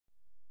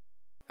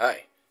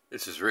Hi,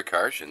 this is Rick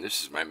Harsch, and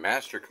this is my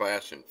master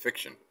class in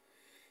fiction.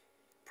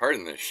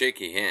 Pardon the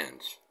shaky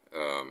hands.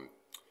 I'm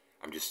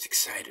just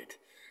excited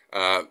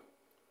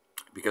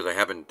because I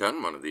haven't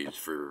done one of these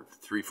for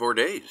 3-4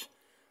 days.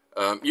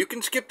 You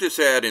can skip this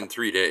ad in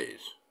 3 days.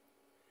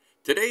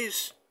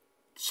 Today's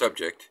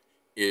subject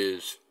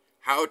is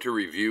how to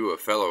review a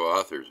fellow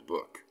author's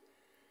book.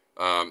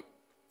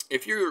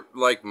 If you're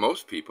like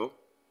most people,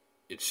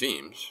 it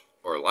seems,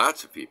 or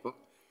lots of people,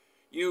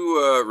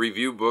 you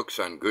review books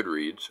on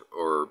Goodreads,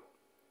 or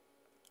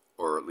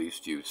at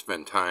least you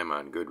spend time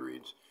on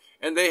Goodreads,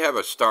 and they have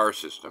a star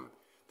system.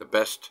 The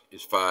best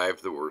is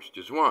 5, the worst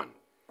is 1.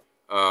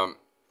 I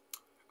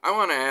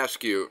want to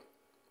ask you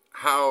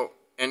how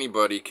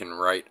anybody can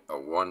write a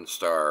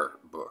 1-star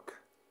book.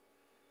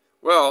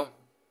 Well,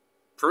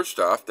 first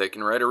off, they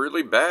can write a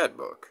really bad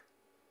book.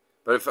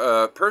 But if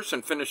a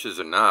person finishes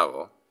a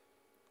novel,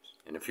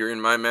 and if you're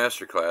in my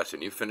master class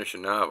and you finish a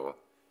novel,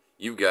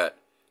 you've got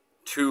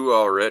 2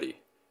 already,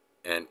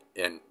 and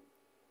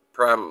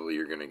probably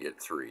you're going to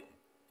get 3,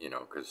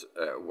 because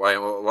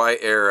why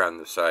err on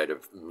the side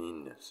of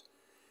meanness?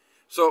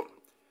 So,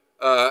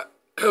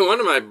 one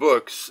of my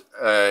books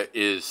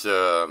is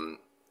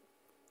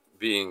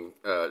being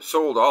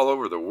sold all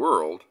over the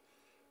world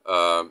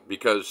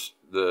because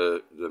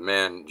the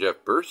man,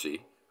 Jeff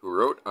Bursey, who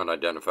wrote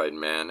Unidentified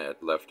Man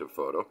at Left of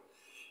Photo,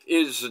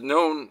 is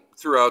known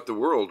throughout the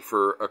world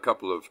for a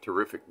couple of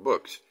terrific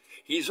books.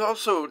 He's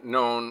also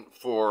known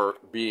for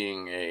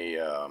being a,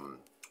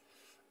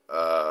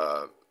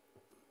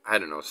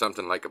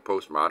 something like a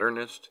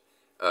postmodernist.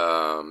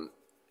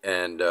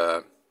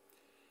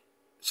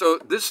 So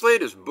this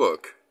latest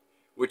book,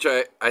 which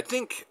I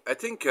think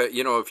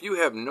if you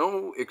have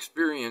no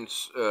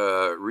experience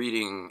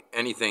reading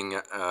anything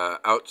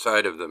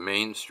outside of the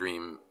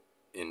mainstream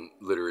in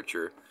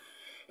literature,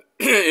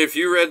 if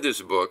you read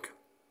this book,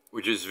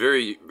 which is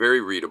very,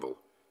 very readable,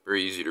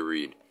 very easy to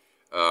read,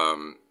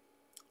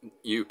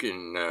 you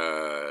can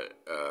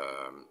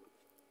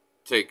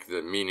take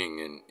the meaning,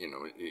 and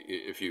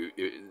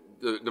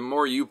the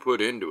more you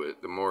put into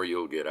it, the more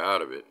you'll get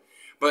out of it.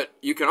 But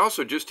you can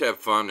also just have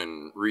fun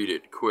and read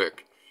it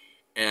quick,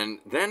 and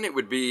then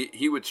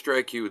he would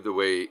strike you the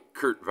way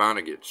Kurt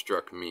Vonnegut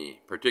struck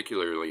me,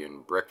 particularly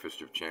in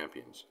Breakfast of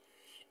Champions.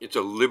 It's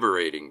a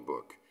liberating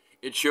book.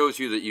 It shows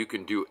you that you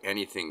can do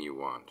anything you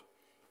want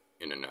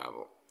in a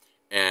novel,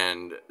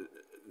 and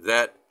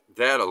that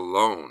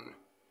alone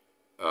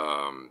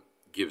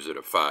gives it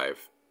a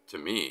 5 to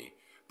me.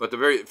 But the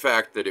very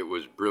fact that it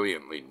was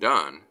brilliantly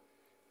done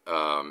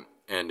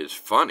and is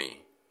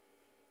funny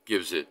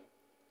gives it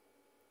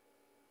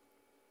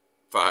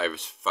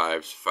 5s.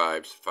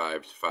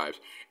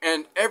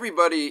 And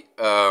everybody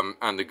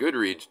on the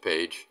Goodreads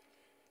page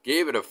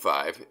gave it a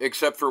 5,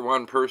 except for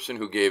one person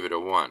who gave it a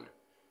 1.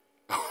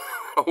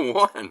 A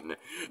 1!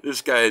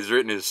 This guy has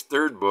written his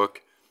 3rd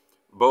book.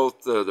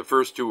 Both the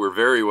first 2 were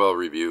very well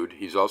reviewed.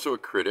 He's also a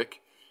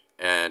critic,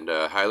 and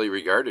a highly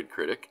regarded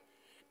critic.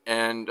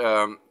 And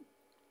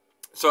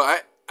so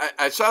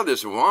I saw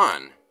this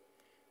 1,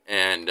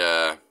 and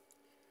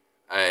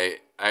I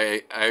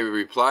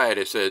replied.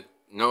 I said,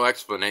 no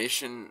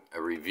explanation,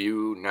 a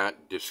review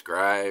not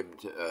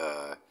described.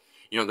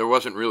 There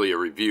wasn't really a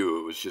review.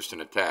 It was just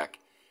an attack.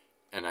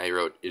 And I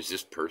wrote, is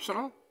this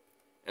personal?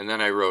 And then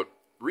I wrote,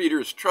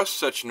 readers trust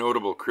such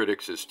notable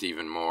critics as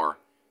Stephen Moore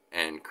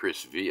and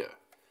Chris Villa.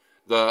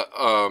 The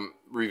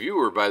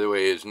reviewer, by the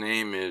way, his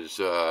name is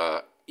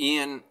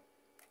Ian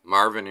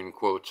Marvin, in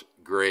quotes,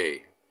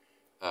 Gray.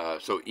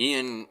 So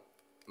Ian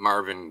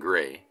Marvin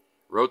Gray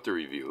wrote the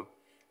review,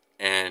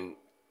 and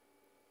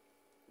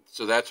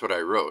so that's what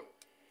I wrote.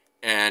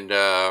 And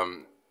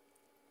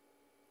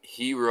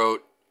he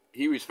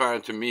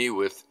responded to me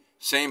with,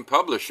 same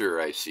publisher,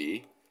 I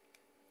see,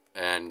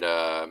 and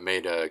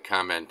made a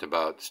comment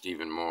about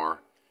Stephen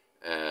Moore,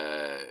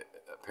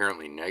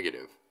 apparently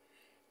negative.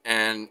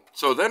 And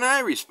so then I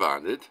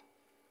responded,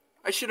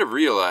 I should have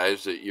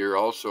realized that you're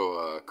also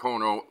a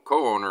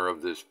co-owner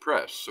of this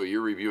press, so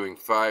you're reviewing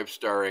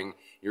 5-starring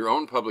your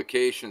own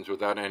publications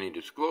without any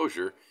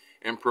disclosure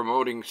and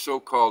promoting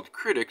so-called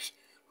critics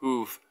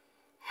who've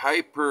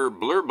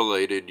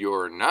hyper-blurbulated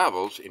your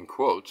novels, in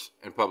quotes,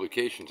 and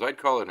publications. I'd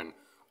call it an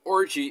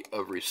orgy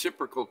of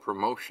reciprocal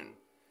promotion.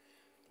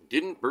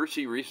 Didn't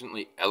Bursey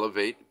recently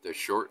elevate the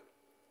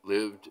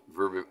short-lived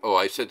verb? Oh,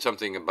 I said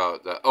something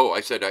about the... Oh,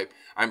 I said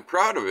I'm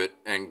proud of it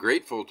and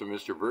grateful to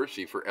Mr.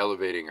 Bursey for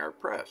elevating our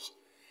press.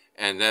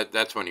 And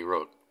that's when he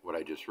wrote what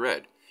I just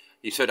read.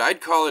 He said, I'd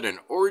call it an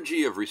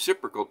orgy of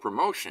reciprocal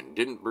promotion.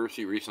 Didn't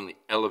Bursey recently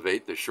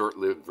elevate the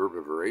short-lived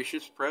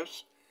verbivoracious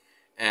press?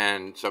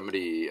 And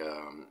somebody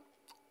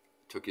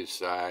took his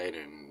side,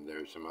 and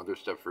there's some other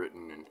stuff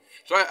written. And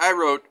so I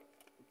wrote,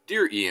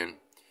 Dear Ian,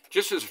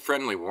 just as a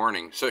friendly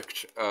warning,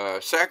 such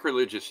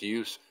sacrilegious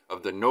use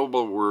of the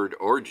noble word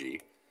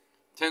orgy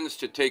tends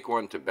to take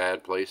one to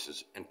bad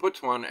places and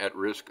puts one at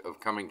risk of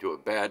coming to a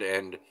bad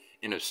end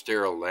in a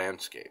sterile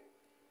landscape.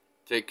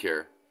 Take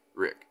care,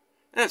 Rick.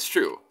 And that's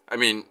true. I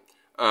mean,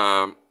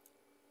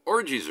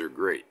 orgies are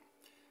great.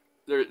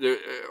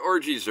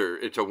 orgies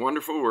it's a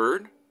wonderful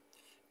word,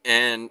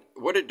 and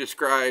what it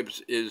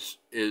describes is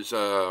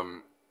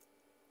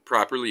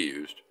properly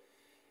used,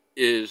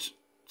 is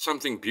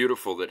something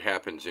beautiful that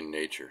happens in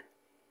nature.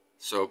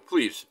 So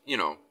please,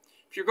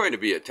 if you're going to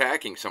be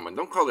attacking someone,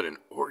 don't call it an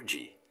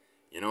orgy,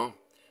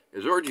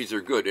 because orgies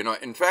are good.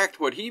 In fact,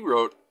 what he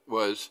wrote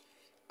was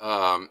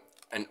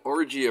an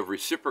orgy of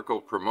reciprocal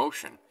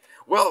promotion.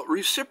 Well,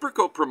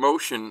 reciprocal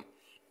promotion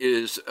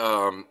is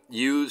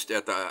used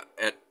at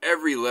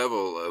every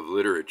level of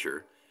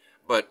literature,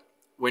 but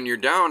when you're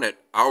down at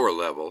our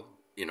level,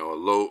 a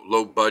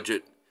low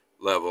budget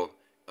level,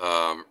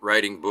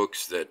 writing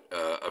books that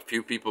a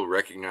few people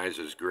recognize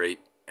as great,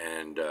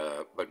 and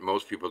but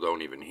most people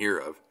don't even hear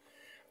of.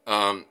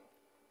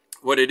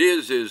 What it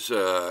is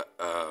a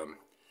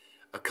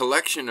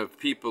collection of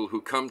people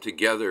who come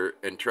together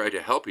and try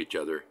to help each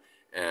other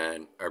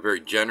and are very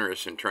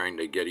generous in trying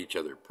to get each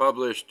other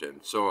published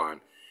and so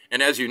on.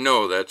 And as you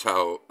know, that's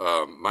how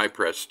my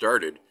press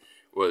started.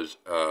 Was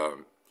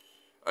I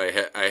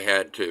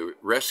had to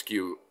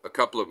rescue a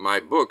couple of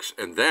my books,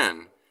 and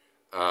then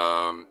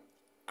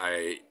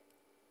I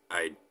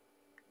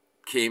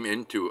came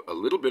into a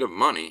little bit of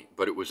money,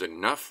 but it was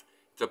enough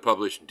to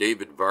publish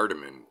David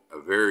Vardaman, a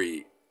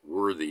very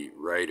worthy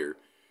writer,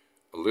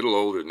 a little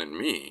older than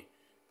me,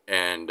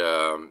 and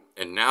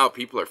now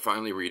people are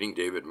finally reading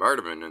David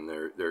Vardaman, and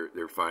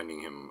they're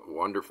finding him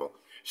wonderful.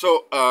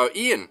 So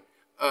Ian,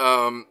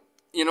 I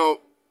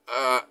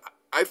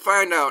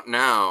find out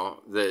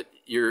now that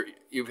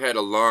you've had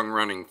a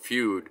long-running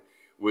feud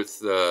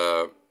with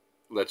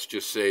let's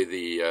just say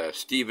the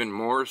Stephen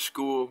Moore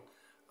school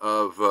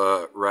of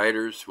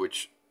writers,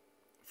 which,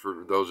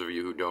 for those of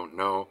you who don't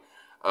know,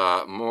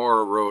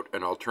 Moore wrote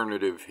an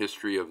alternative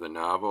history of the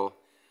novel,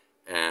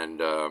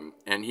 and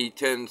he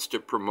tends to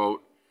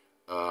promote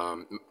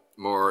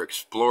more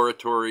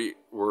exploratory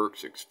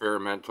works,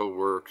 experimental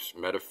works,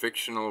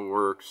 metafictional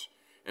works,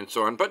 and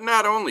so on. But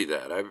not only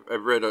that,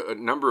 I've read a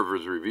number of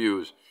his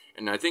reviews,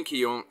 and I think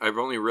I've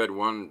only read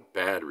one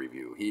bad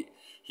review.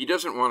 He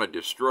doesn't want to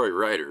destroy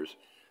writers,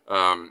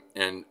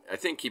 and I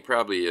think he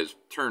probably has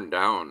turned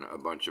down a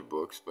bunch of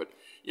books. But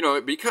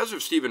because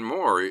of Stephen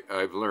Moore,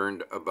 I've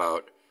learned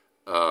about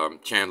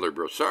Chandler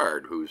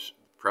Brossard, who's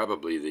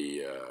probably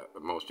the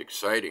most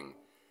exciting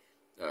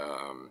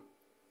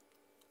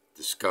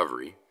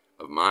discovery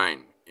of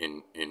mine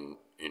in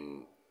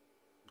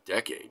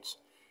decades,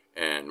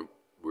 and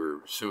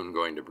we're soon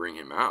going to bring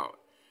him out.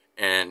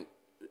 And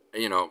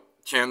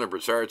Chandler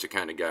Brossard's the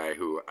kind of guy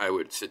who I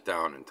would sit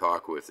down and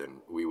talk with,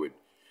 and we would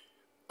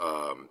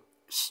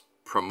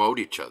promote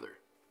each other,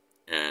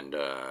 and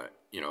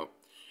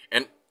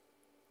and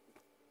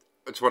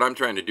that's what I'm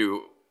trying to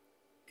do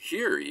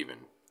here.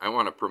 Even I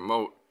want to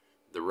promote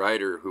the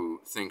writer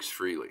who thinks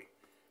freely,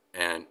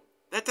 and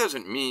that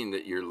doesn't mean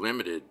that you're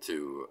limited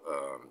to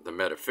the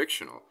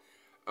metafictional.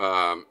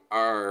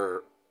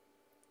 Our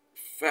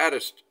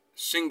fattest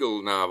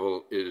single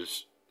novel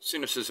is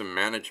Cynicism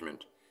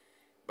Management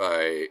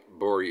by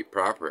Bursey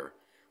proper,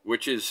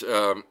 which is,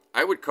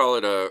 I would call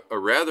it a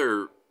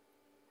rather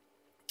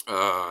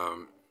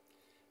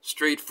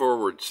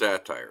straightforward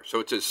satire. So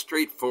it's as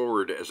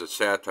straightforward as a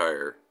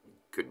satire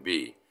could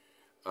be.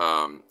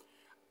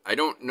 I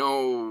don't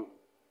know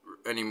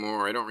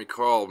anymore, I don't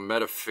recall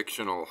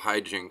metafictional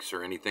hijinks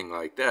or anything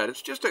like that.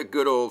 It's just a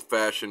good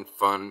old-fashioned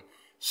fun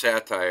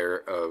satire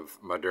of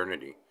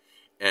modernity,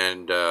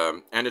 and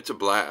it's a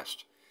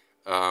blast.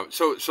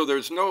 So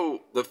there's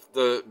no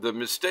the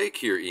mistake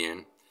here,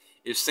 Ian,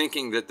 is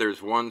thinking that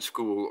there's one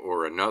school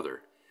or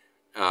another.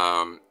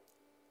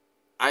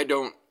 I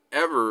don't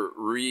ever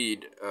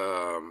read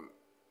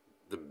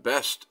the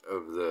best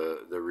of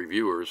the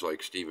reviewers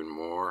like Stephen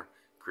Moore,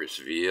 Chris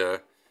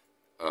Villa.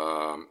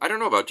 I don't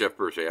know about Jeff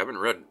Bursey. I haven't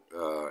read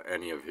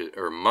any of his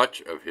or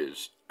much of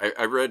his.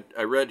 I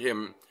read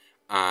him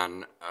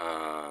on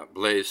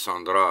Blaise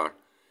Cendrars,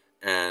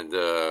 and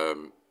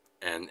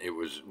it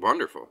was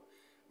wonderful.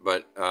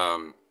 But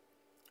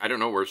I don't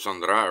know where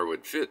Cendrars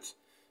would fit.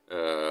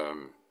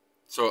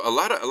 So a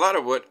lot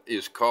of what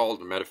is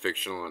called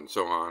metafictional and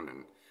so on,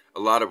 and a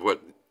lot of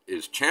what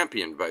is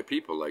championed by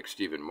people like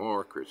Stephen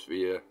Moore, Chris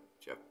Villa,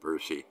 Jeff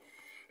Bursey,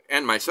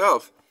 and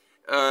myself,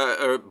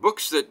 are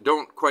books that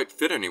don't quite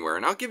fit anywhere.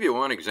 And I'll give you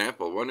one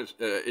example. One is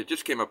it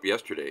just came up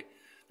yesterday.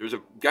 There's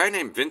a guy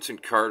named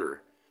Vincent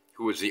Carter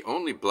who was the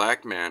only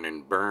black man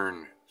in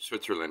Bern,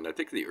 Switzerland, I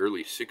think the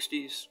early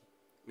 60s,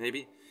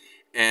 maybe.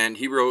 And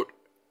he wrote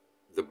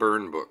the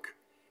Bern book,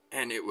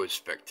 and it was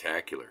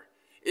spectacular.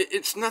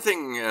 It's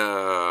nothing.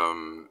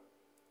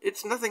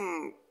 It's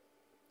nothing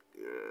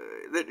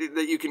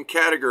that you can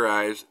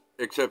categorize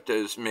except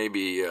as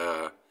maybe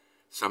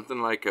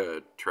something like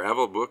a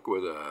travel book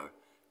with a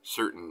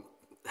certain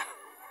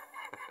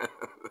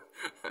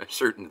a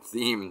certain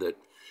theme that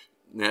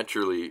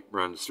naturally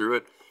runs through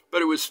it.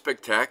 But it was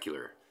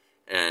spectacular,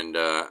 and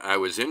I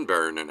was in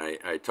Bern, and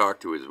I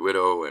talked to his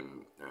widow,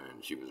 and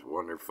she was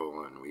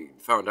wonderful, and we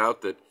found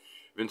out that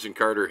Vincent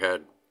Carter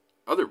had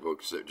other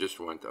books that just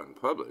went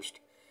unpublished,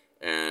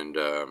 and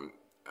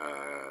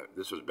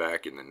This was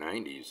back in the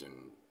 90s,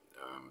 and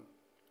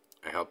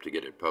I helped to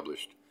get it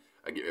published.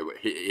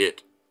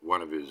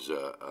 One of his,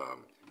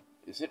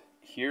 is it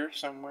here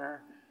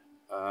somewhere?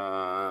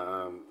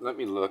 Let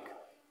me look.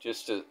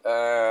 It's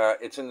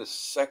in the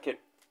second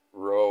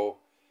row.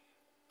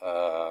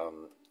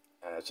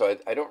 So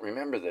I don't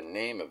remember the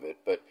name of it,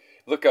 but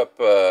look up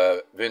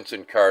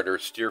Vincent Carter,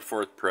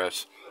 Steerforth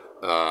Press,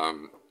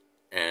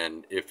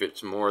 and if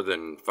it's more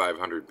than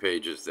 500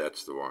 pages,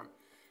 that's the one.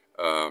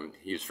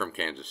 He's from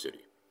Kansas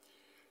City.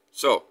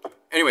 So,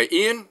 anyway,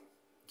 Ian,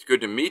 it's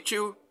good to meet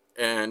you,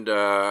 and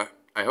I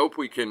hope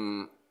we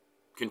can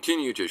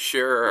continue to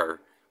share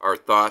our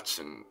thoughts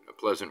in a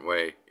pleasant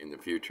way in the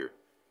future.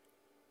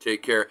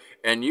 Take care.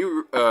 And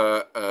you,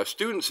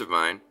 students of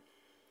mine,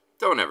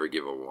 don't ever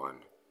give a 1.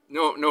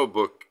 No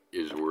book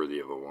is worthy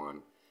of a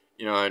 1.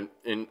 You know,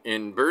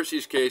 in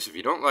Bursey's case, if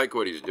you don't like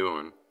what he's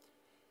doing,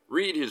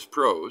 read his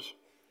prose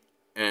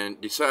and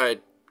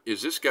decide,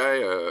 is this guy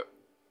a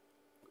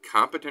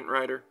competent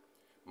writer?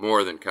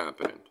 More than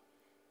competent.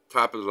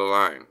 Top of the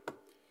line.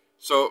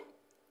 So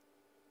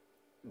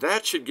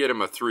that should get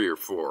him a 3 or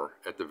 4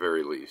 at the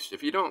very least.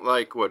 If you don't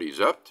like what he's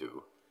up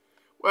to,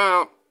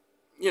 well,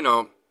 you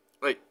know,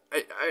 like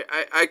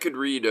I could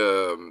read.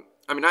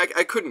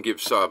 I couldn't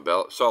give Saul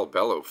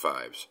Bellow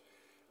 5s,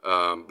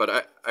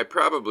 but I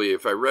probably,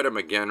 if I read him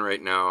again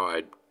right now,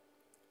 I'd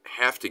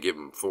have to give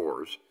him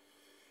 4s,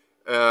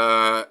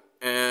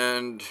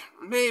 and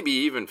maybe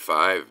even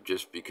 5,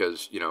 just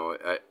because, you know,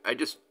 I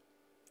just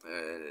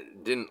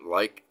didn't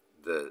like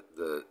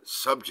the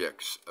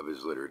subjects of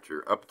his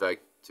literature. Updike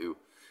too,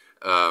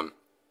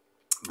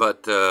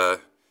 but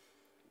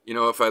you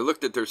know, if I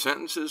looked at their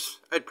sentences,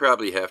 I'd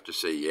probably have to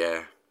say,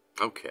 yeah,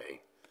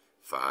 okay,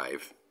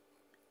 5.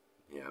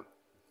 Yeah.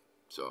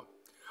 So,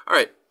 all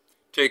right.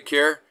 Take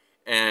care,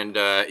 and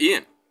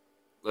Ian,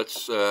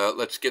 let's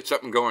get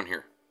something going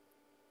here.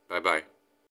 Bye bye.